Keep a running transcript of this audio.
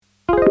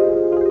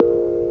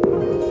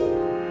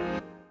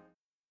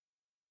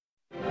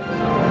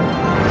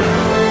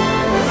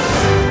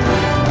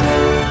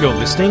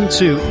listening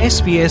to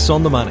SBS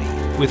On the Money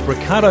with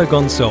Ricardo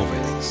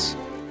Gonçalves.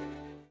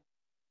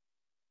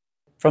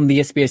 From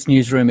the SBS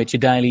Newsroom, it's your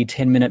daily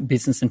 10-minute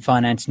business and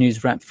finance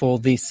news wrap for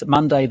this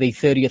Monday, the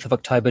 30th of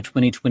October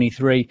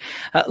 2023.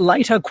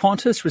 Later,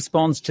 Qantas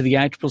responds to the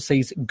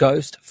ACCC's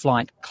ghost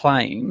flight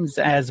claims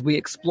as we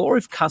explore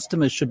if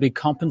customers should be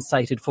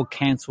compensated for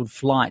cancelled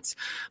flights.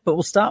 But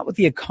we'll start with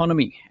the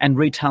economy and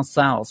retail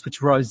sales,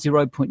 which rose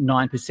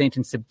 0.9%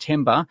 in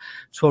September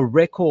to a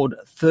record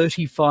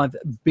 $35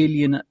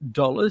 billion,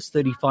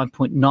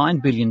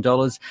 $35.9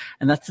 billion,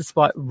 and that's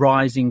despite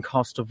rising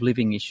cost of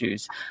living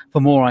issues. For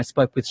more, I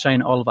spoke with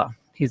Shane Oliver.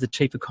 He's the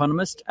Chief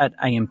Economist at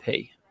AMP.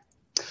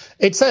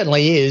 It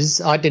certainly is.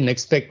 I didn't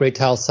expect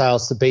retail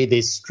sales to be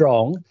this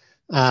strong.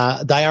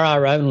 They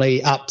are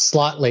only up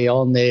slightly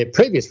on their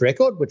previous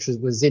record, which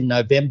was in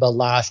November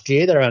last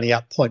year. They're only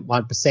up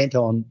 0.1%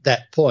 on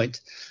that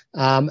point.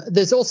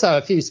 There's also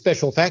a few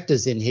special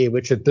factors in here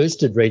which have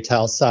boosted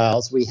retail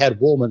sales. We had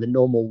warmer than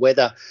normal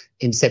weather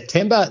in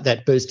September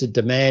that boosted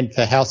demand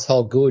for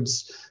household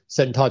goods,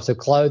 certain types of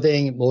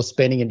clothing, more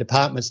spending in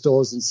department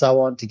stores and so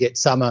on to get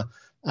summer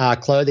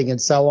clothing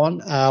and so on.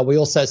 We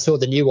also saw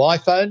the new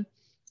iPhone,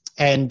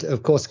 and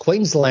of course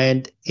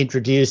Queensland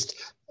introduced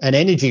an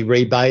energy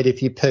rebate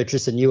if you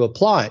purchase a new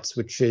appliance,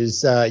 which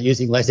is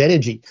using less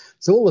energy.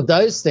 So all of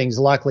those things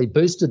likely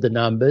boosted the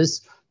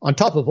numbers. On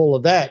top of all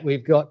of that,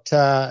 we've got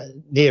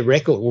near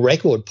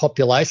record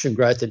population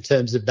growth in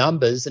terms of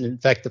numbers, and in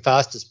fact the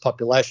fastest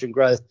population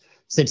growth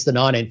since the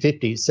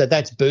 1950s. So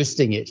that's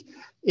boosting it.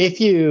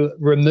 If you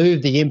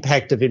remove the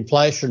impact of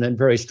inflation and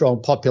very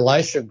strong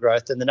population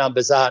growth, then the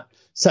numbers aren't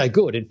so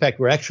good. In fact,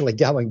 we're actually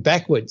going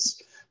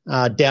backwards,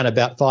 down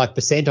about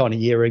 5% on a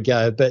year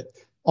ago. But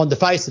on the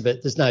face of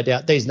it, there's no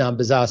doubt these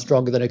numbers are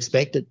stronger than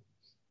expected.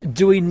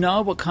 Do we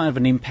know what kind of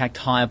an impact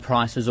higher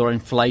prices or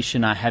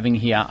inflation are having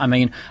here? I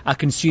mean, are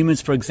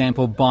consumers, for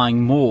example,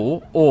 buying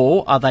more,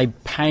 or are they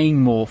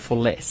paying more for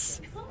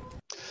less?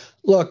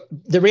 Look,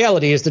 the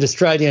reality is that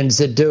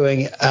Australians are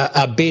doing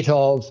a bit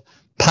of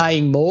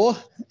paying more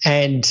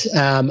and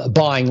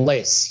buying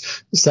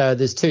less. So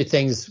there's two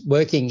things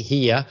working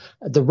here.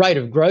 The rate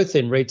of growth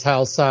in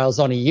retail sales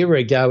on a year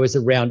ago is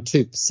around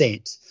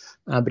 2%.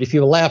 But if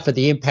you allow for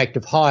the impact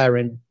of higher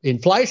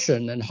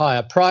inflation and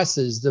higher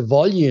prices, the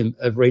volume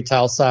of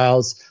retail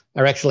sales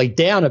are actually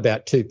down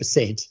about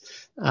 2%.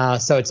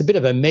 So it's a bit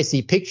of a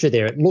messy picture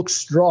there. It looks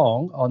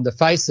strong on the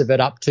face of it,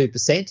 up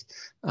 2%.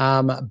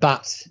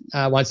 But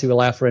once you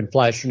allow for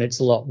inflation, it's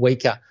a lot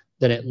weaker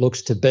than it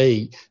looks to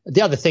be.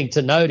 The other thing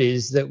to note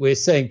is that we're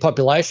seeing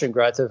population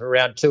growth of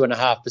around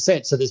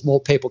 2.5%. So there's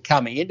more people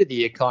coming into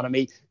the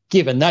economy.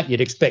 Given that, you'd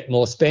expect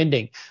more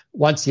spending.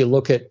 Once you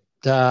look at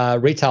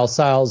retail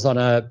sales on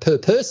a per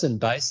person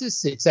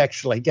basis, it's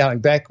actually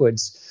going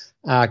backwards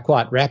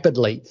quite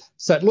rapidly.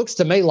 So it looks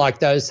to me like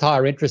those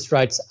higher interest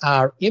rates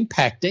are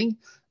impacting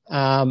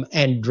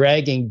and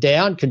dragging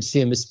down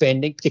consumer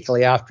spending,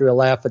 particularly after you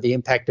allow for the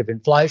impact of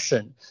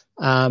inflation.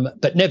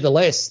 But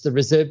nevertheless, the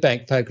Reserve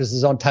Bank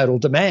focuses on total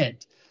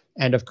demand.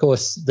 And of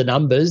course, the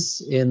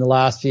numbers in the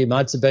last few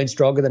months have been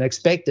stronger than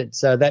expected.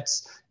 So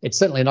it's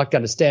certainly not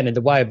going to stand in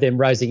the way of them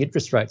raising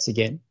interest rates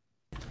again.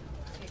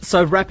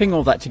 So wrapping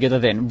all that together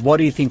then, what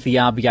do you think the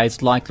RBA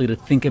is likely to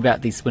think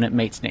about this when it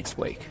meets next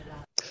week?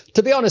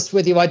 To be honest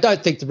with you, I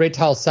don't think the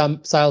retail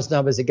sales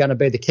numbers are going to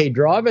be the key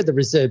driver. The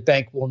Reserve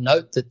Bank will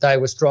note that they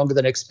were stronger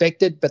than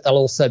expected, but they'll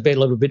also be a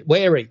little bit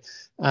wary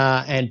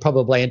and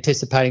probably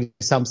anticipating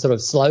some sort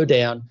of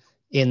slowdown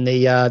in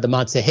the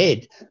months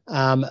ahead.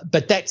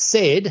 But that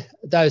said,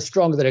 those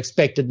stronger than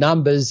expected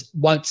numbers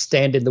won't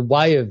stand in the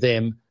way of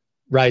them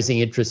raising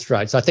interest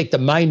rates. I think the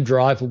main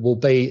driver will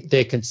be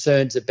their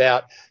concerns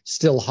about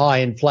still high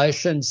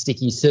inflation,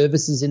 sticky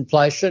services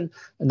inflation,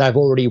 and they've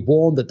already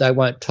warned that they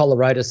won't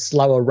tolerate a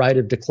slower rate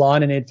of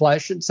decline in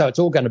inflation. So it's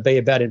all going to be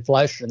about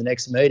inflation in the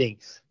next meeting.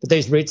 But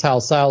these retail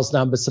sales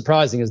numbers,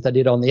 surprising as they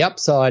did on the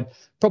upside,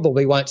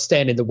 probably won't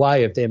stand in the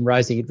way of them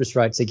raising interest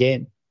rates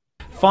again.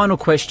 Final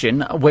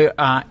question. We're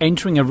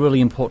entering a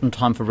really important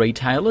time for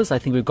retailers. I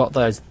think we've got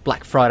those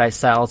Black Friday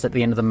sales at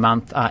the end of the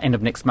month, end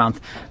of next month.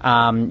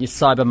 Your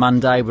Cyber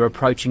Monday, we're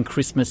approaching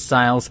Christmas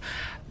sales.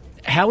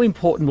 How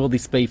important will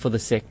this be for the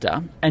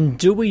sector? And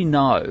do we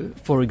know,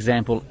 for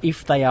example,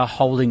 if they are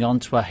holding on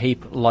to a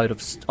heap load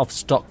of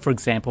stock, for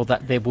example,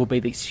 that there will be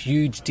these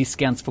huge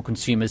discounts for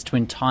consumers to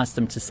entice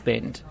them to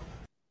spend?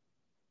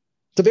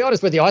 To be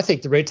honest with you, I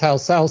think the retail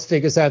sales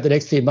figures over the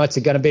next few months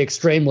are going to be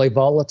extremely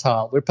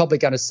volatile. We're probably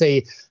going to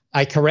see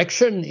a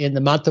correction in the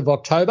month of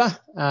October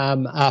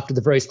after the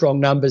very strong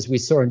numbers we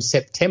saw in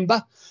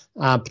September,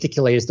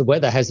 particularly as the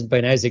weather hasn't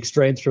been as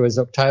extreme through as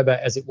October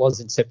as it was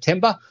in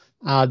September.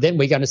 Then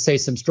we're going to see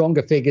some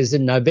stronger figures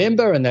in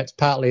November, and that's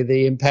partly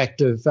the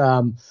impact of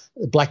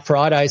Black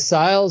Friday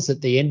sales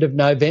at the end of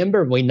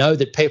November. And we know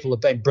that people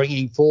have been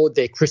bringing forward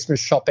their Christmas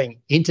shopping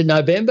into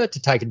November to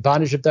take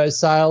advantage of those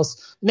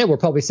sales. And then we'll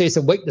probably see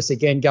some weakness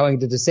again going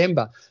to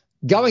December.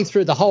 Going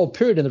through the whole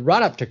period in the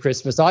run-up to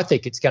Christmas, I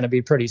think it's going to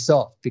be pretty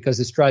soft because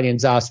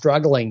Australians are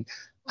struggling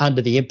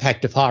under the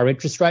impact of higher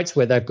interest rates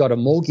where they've got a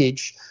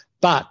mortgage.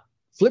 But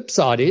Flip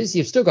side is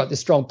you've still got this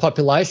strong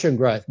population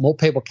growth, more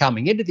people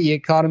coming into the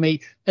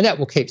economy, and that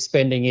will keep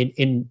spending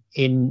in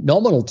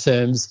nominal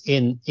terms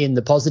in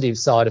the positive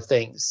side of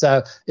things.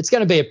 So it's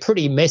going to be a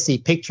pretty messy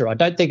picture. I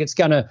don't think it's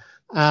going to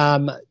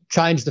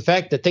change the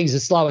fact that things are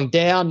slowing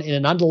down in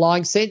an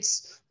underlying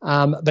sense,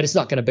 but it's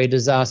not going to be a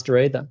disaster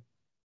either.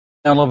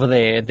 Over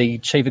there, the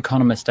chief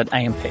economist at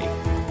AMP.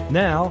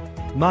 Now,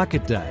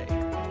 Market Day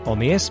on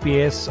the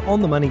SBS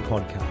On the Money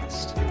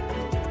podcast.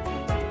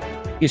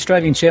 The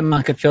Australian share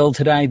market fell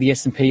today. The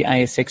S&P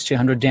ASX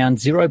 200 down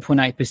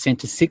 0.8%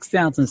 to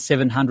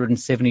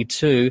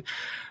 6,772.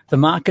 The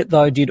market,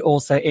 though, did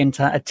also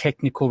enter a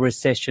technical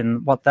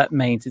recession. What that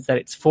means is that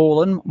it's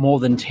fallen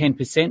more than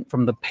 10%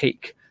 from the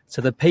peak.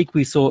 So the peak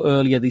we saw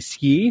earlier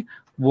this year,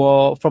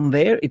 well, from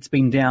there, it's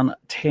been down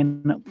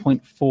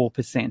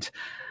 10.4%.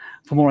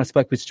 For more, I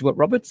spoke with Stuart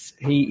Roberts.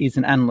 He is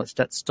an analyst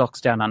at Stocks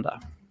Down Under.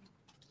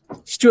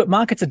 Stuart,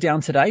 markets are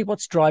down today.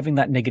 What's driving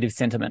that negative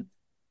sentiment?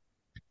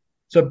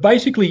 So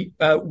basically,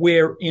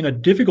 we're in a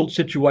difficult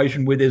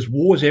situation where there's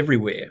wars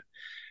everywhere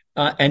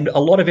and a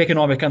lot of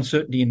economic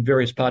uncertainty in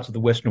various parts of the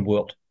Western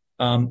world.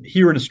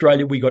 Here in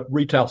Australia, we got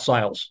retail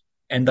sales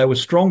and they were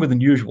stronger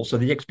than usual. So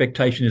the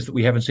expectation is that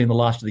we haven't seen the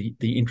last of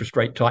the interest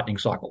rate tightening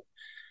cycle.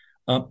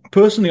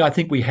 Personally, I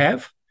think we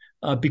have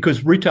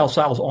because retail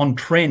sales on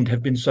trend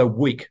have been so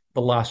weak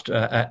the last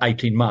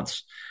 18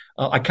 months.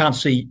 I can't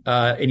see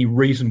any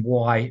reason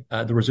why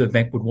the Reserve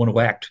Bank would want to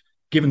act.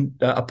 Given,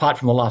 apart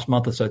from the last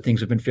month or so,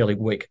 things have been fairly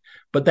weak.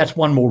 But that's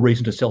one more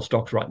reason to sell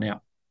stocks right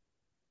now.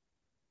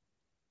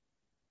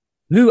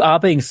 Who are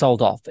being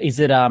sold off? Is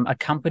it a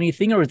company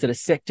thing or is it a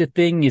sector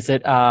thing? Is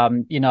it,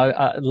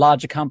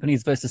 larger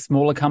companies versus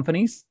smaller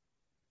companies?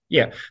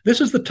 Yeah,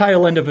 this is the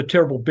tail end of a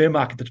terrible bear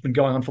market that's been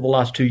going on for the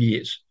last 2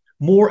 years.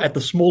 More at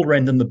the smaller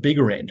end than the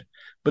bigger end.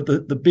 But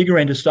the bigger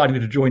end is starting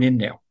to join in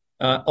now.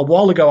 A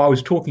while ago, I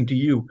was talking to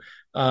you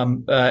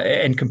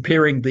and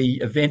comparing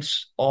the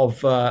events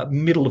of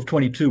middle of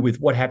 22 with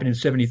what happened in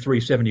 73,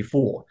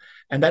 74.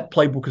 And that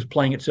playbook is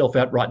playing itself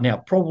out right now,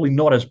 probably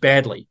not as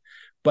badly,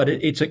 but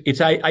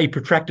it's a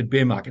protracted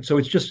bear market. So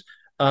it's just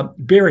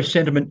bearish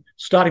sentiment,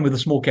 starting with the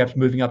small caps,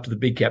 moving up to the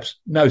big caps,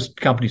 no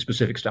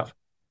company-specific stuff.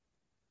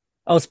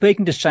 I was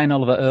speaking to Shane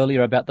Oliver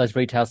earlier about those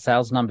retail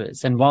sales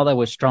numbers, and while they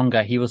were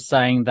stronger, he was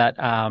saying that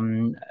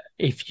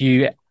if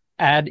you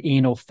add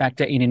in or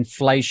factor in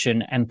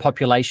inflation and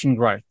population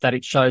growth, that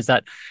it shows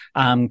that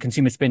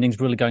consumer spending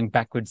is really going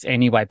backwards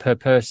anyway per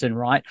person,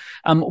 right?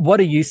 What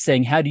are you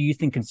seeing? How do you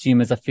think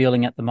consumers are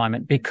feeling at the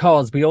moment?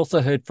 Because we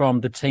also heard from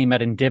the team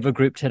at Endeavour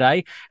Group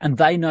today, and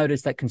they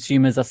noticed that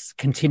consumers are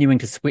continuing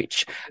to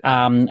switch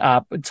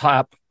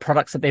type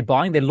products that they're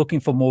buying. They're looking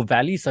for more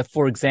value. So,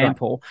 for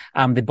example,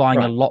 they're buying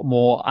a lot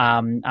more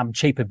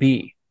cheaper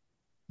beer.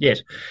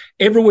 Yes.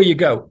 Everywhere you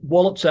go,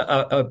 wallets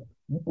are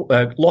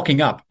locking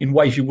up in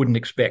ways you wouldn't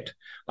expect.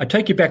 I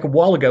take you back a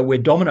while ago where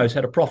Domino's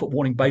had a profit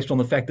warning based on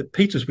the fact that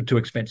pizzas were too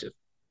expensive.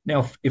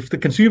 Now, if the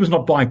consumer's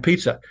not buying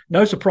pizza,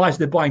 no surprise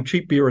they're buying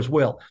cheap beer as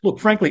well. Look,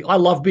 frankly, I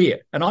love beer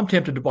and I'm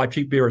tempted to buy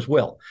cheap beer as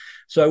well.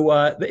 So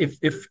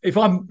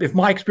if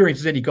my experience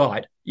is any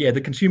guide,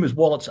 the consumer's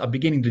wallets are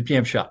beginning to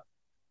jam shut.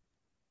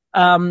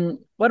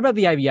 What about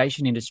the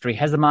aviation industry?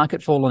 Has the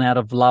market fallen out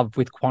of love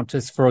with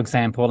Qantas, for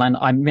example? And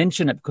I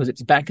mention it because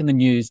it's back in the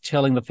news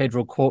telling the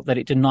federal court that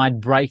it denied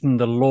breaking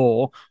the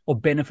law or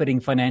benefiting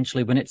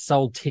financially when it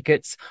sold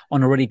tickets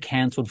on already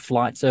cancelled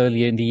flights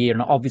earlier in the year.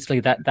 And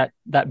obviously that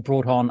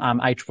brought on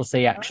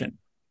ACCC action.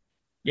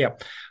 Yeah.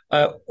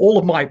 All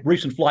of my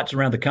recent flights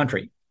around the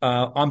country,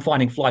 I'm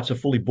finding flights are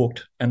fully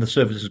booked and the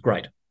service is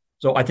great.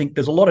 So I think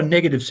there's a lot of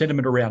negative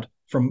sentiment around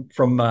from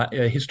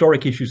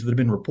historic issues that have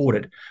been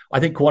reported. I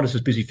think Qantas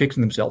is busy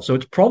fixing themselves. So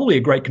it's probably a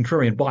great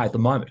contrarian buy at the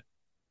moment.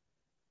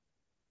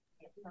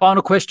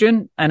 Final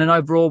question and an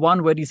overall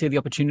one. Where do you see the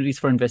opportunities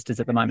for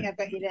investors at the moment?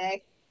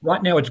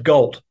 Right now it's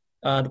gold.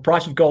 The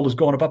price of gold has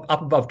gone up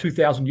above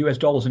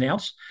 $2,000 an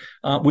ounce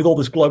with all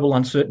this global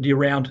uncertainty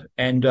around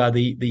and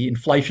the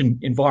inflation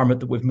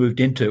environment that we've moved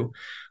into.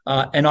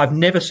 And I've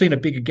never seen a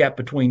bigger gap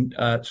between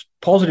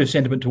positive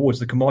sentiment towards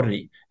the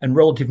commodity and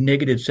relative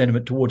negative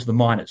sentiment towards the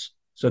miners.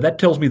 So that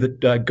tells me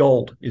that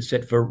gold is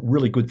set for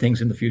really good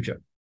things in the future.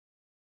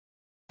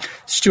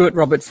 Stuart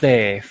Roberts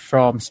there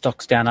from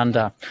Stocks Down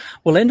Under.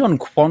 We'll end on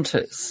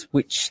Qantas,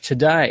 which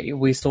today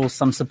we saw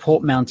some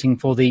support mounting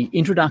for the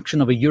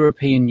introduction of a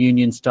European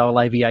Union-style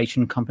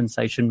aviation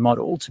compensation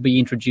model to be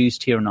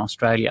introduced here in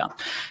Australia.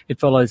 It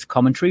follows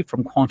commentary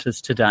from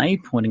Qantas today,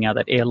 pointing out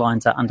that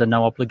airlines are under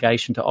no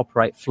obligation to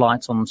operate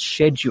flights on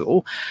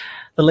schedule.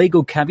 The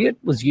legal caveat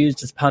was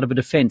used as part of a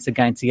defence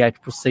against the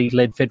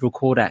ACCC-led federal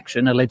court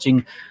action,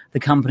 alleging the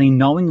company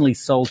knowingly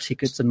sold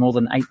tickets on more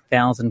than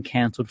 8,000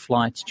 cancelled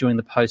flights during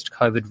the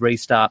post-COVID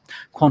restart.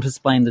 Qantas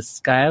blamed the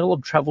scale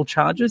of travel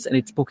charges and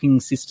its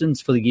booking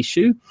systems for the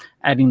issue,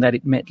 adding that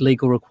it met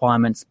legal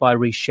requirements by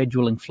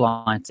rescheduling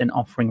flights and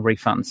offering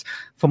refunds.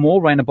 For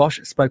more, Rhayna Bosch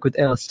spoke with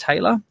Ellis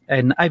Taylor,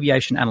 an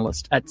aviation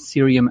analyst at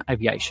Cirium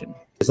Aviation.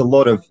 There's a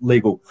lot of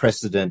legal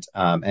precedent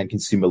and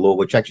consumer law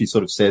which actually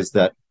sort of says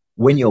that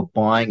when you're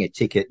buying a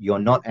ticket, you're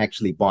not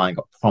actually buying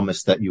a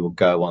promise that you will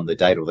go on the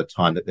date or the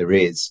time that there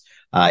is.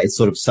 It's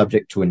sort of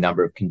subject to a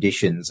number of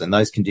conditions, and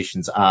those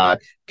conditions are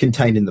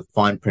contained in the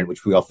fine print,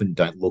 which we often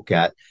don't look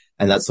at.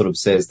 And that sort of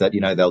says that,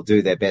 they'll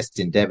do their best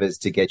endeavors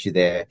to get you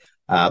there.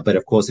 But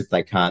of course, if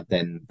they can't,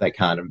 then they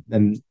can't.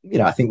 And,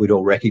 I think we'd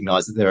all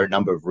recognize that there are a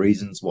number of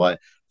reasons why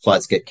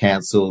flights get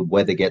cancelled,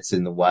 weather gets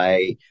in the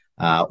way,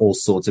 all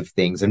sorts of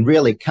things. And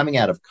really coming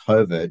out of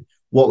COVID,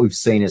 what we've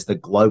seen is the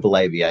global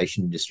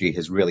aviation industry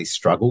has really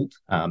struggled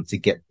to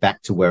get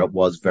back to where it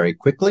was very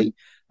quickly.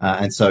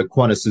 And so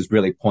Qantas has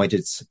really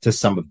pointed to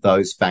some of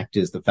those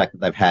factors, the fact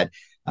that they've had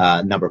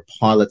a number of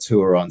pilots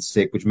who are on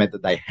sick, which meant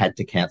that they had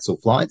to cancel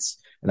flights,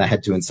 and they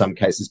had to, in some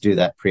cases, do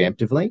that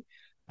preemptively.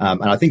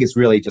 And I think it's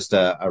really just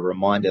a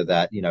reminder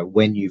that,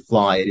 when you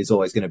fly, it is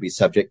always going to be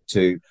subject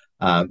to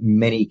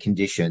many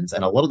conditions.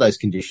 And a lot of those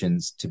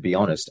conditions, to be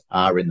honest,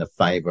 are in the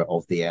favor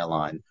of the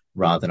airline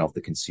rather than of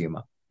the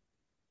consumer.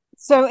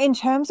 So in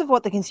terms of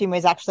what the consumer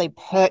is actually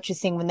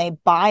purchasing when they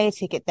buy a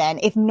ticket, then,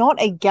 if not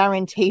a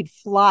guaranteed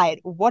flight,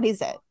 what is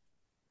it?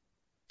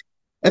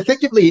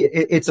 Effectively,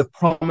 it's a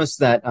promise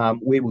that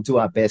we will do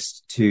our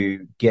best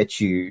to get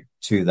you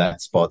to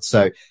that spot.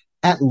 So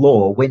at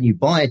law, when you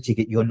buy a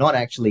ticket, you're not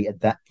actually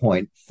at that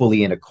point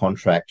fully in a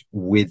contract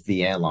with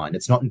the airline.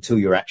 It's not until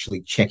you're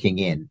actually checking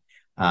in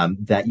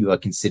that you are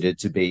considered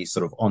to be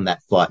sort of on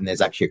that flight, and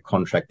there's actually a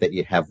contract that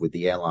you have with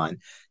the airline.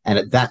 And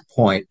at that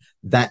point,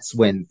 that's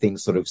when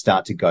things sort of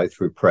start to go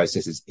through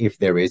processes, if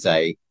there is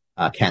a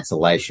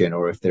cancellation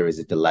or if there is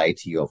a delay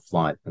to your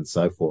flight and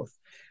so forth.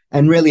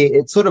 And really,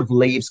 it sort of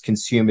leaves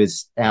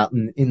consumers out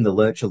in the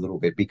lurch a little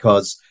bit,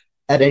 because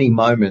at any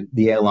moment,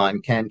 the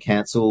airline can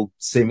cancel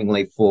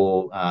seemingly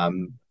for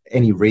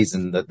any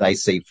reason that they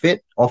see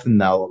fit. Often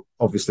they'll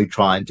obviously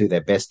try and do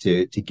their best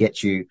to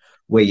get you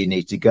where you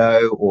need to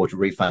go or to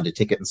refund a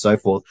ticket and so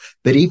forth.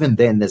 But even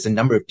then, there's a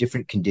number of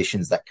different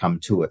conditions that come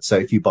to it. So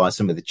if you buy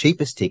some of the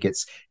cheapest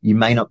tickets, you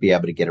may not be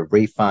able to get a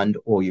refund,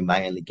 or you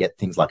may only get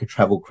things like a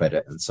travel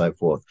credit and so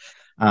forth.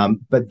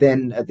 But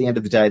then at the end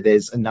of the day,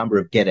 there's a number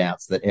of get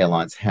outs that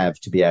airlines have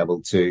to be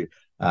able to,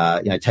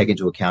 take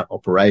into account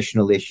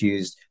operational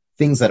issues,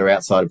 things that are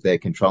outside of their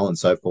control and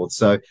so forth.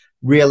 So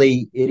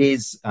really, it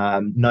is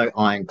no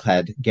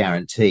ironclad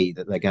guarantee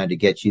that they're going to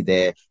get you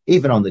there,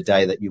 even on the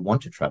day that you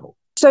want to travel.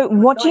 So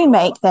what do you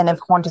make then of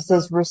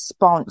Qantas's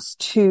response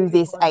to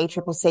this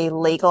ACCC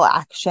legal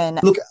action?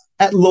 Look,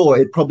 at law,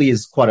 it probably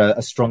is quite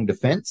a strong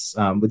defence,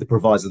 with the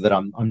proviso that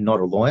I'm not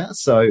a lawyer.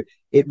 So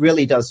it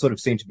really does sort of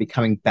seem to be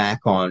coming back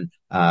on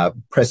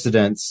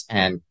precedents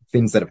and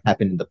things that have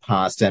happened in the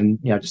past, and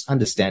just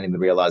understanding the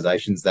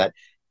realizations that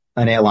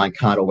an airline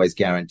can't always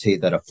guarantee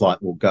that a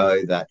flight will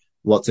go, that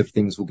lots of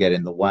things will get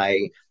in the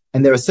way.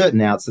 And there are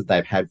certain outs that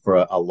they've had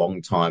for a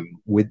long time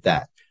with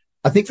that.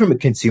 I think from a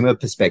consumer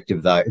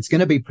perspective, though, it's going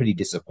to be pretty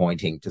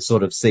disappointing to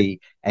sort of see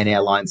an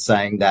airline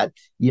saying that,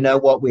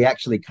 we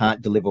actually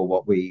can't deliver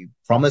what we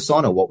promise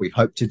on or what we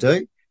hope to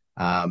do.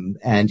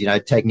 And,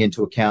 taking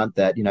into account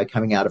that,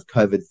 coming out of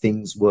COVID,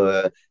 things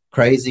were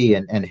crazy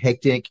and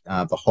hectic.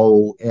 The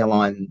whole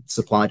airline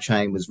supply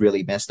chain was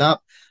really messed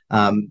up.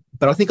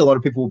 But I think a lot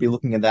of people will be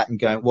looking at that and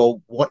going,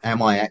 well, what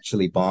am I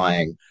actually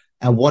buying?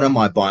 And what am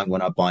I buying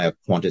when I buy a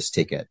Qantas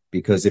ticket?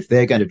 Because if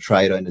they're going to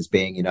trade on as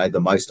being, the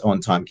most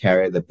on-time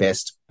carrier, the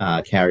best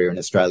carrier in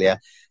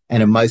Australia,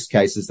 and in most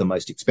cases, the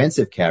most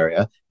expensive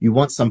carrier, you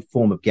want some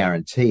form of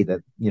guarantee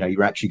that,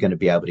 you're actually going to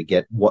be able to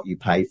get what you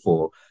pay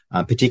for,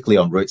 particularly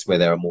on routes where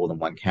there are more than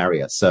one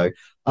carrier. So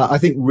I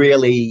think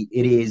really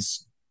it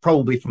is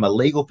probably from a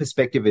legal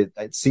perspective,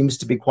 it seems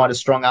to be quite a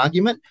strong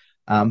argument.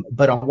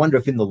 But I wonder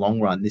if in the long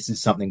run, this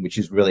is something which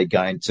is really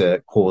going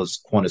to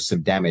cause Qantas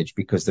some damage,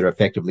 because they're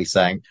effectively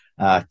saying,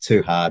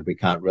 too hard, we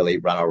can't really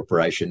run our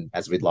operation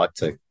as we'd like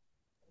to.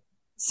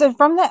 So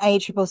from the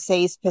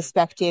ACCC's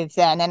perspective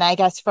then, and I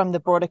guess from the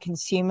broader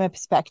consumer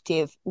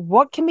perspective,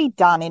 what can be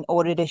done in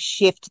order to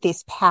shift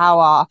this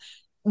power,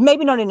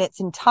 maybe not in its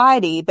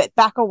entirety, but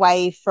back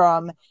away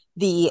from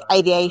the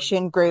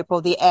aviation group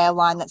or the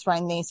airline that's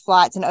running these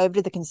flights and over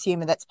to the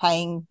consumer that's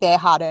paying their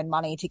hard-earned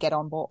money to get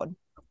on board?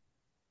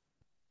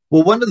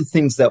 Well, one of the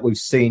things that we've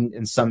seen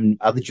in some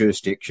other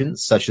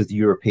jurisdictions, such as the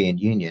European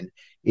Union,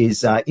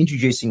 is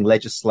introducing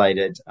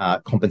legislated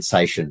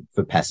compensation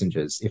for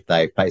passengers if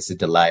they face a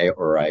delay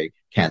or a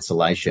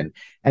cancellation.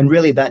 And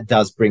really that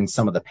does bring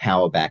some of the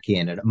power back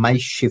in, and it may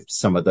shift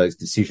some of those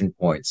decision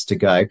points to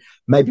go,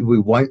 maybe we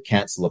won't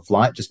cancel a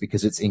flight just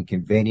because it's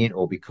inconvenient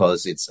or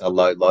because it's a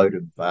low load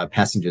of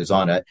passengers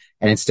on it.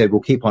 And instead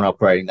we'll keep on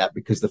operating that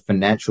because the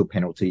financial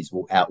penalties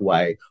will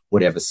outweigh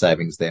whatever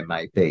savings there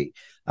may be.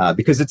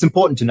 Because it's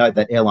important to note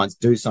that airlines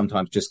do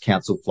sometimes just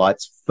cancel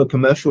flights for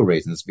commercial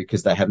reasons,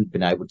 because they haven't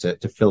been able to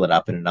fill it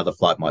up and another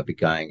flight might be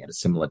going at a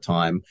similar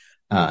time,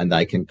 and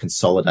they can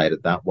consolidate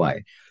it that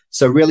way.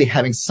 So really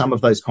having some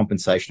of those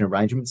compensation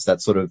arrangements that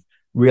sort of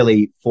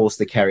really force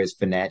the carriers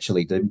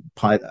financially to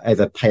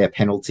either pay a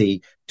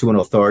penalty to an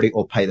authority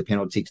or pay the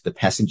penalty to the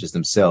passengers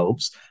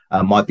themselves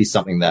might be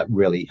something that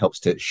really helps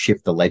to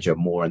shift the ledger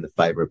more in the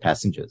favour of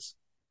passengers.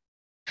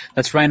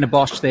 That's Rhayna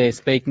Bosch there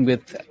speaking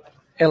with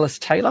Ellis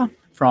Taylor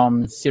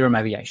from Cirium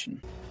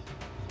Aviation.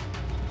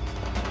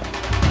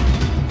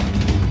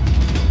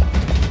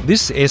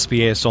 This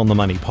SBS On the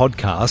Money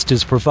podcast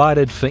is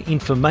provided for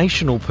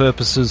informational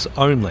purposes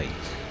only.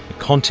 The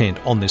content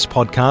on this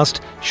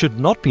podcast should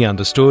not be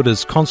understood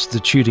as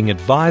constituting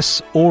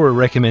advice or a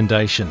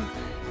recommendation.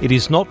 It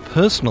is not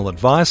personal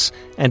advice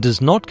and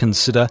does not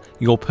consider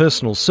your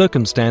personal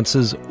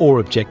circumstances or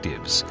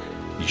objectives.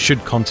 You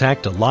should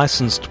contact a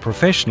licensed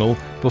professional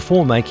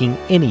before making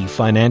any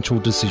financial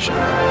decision.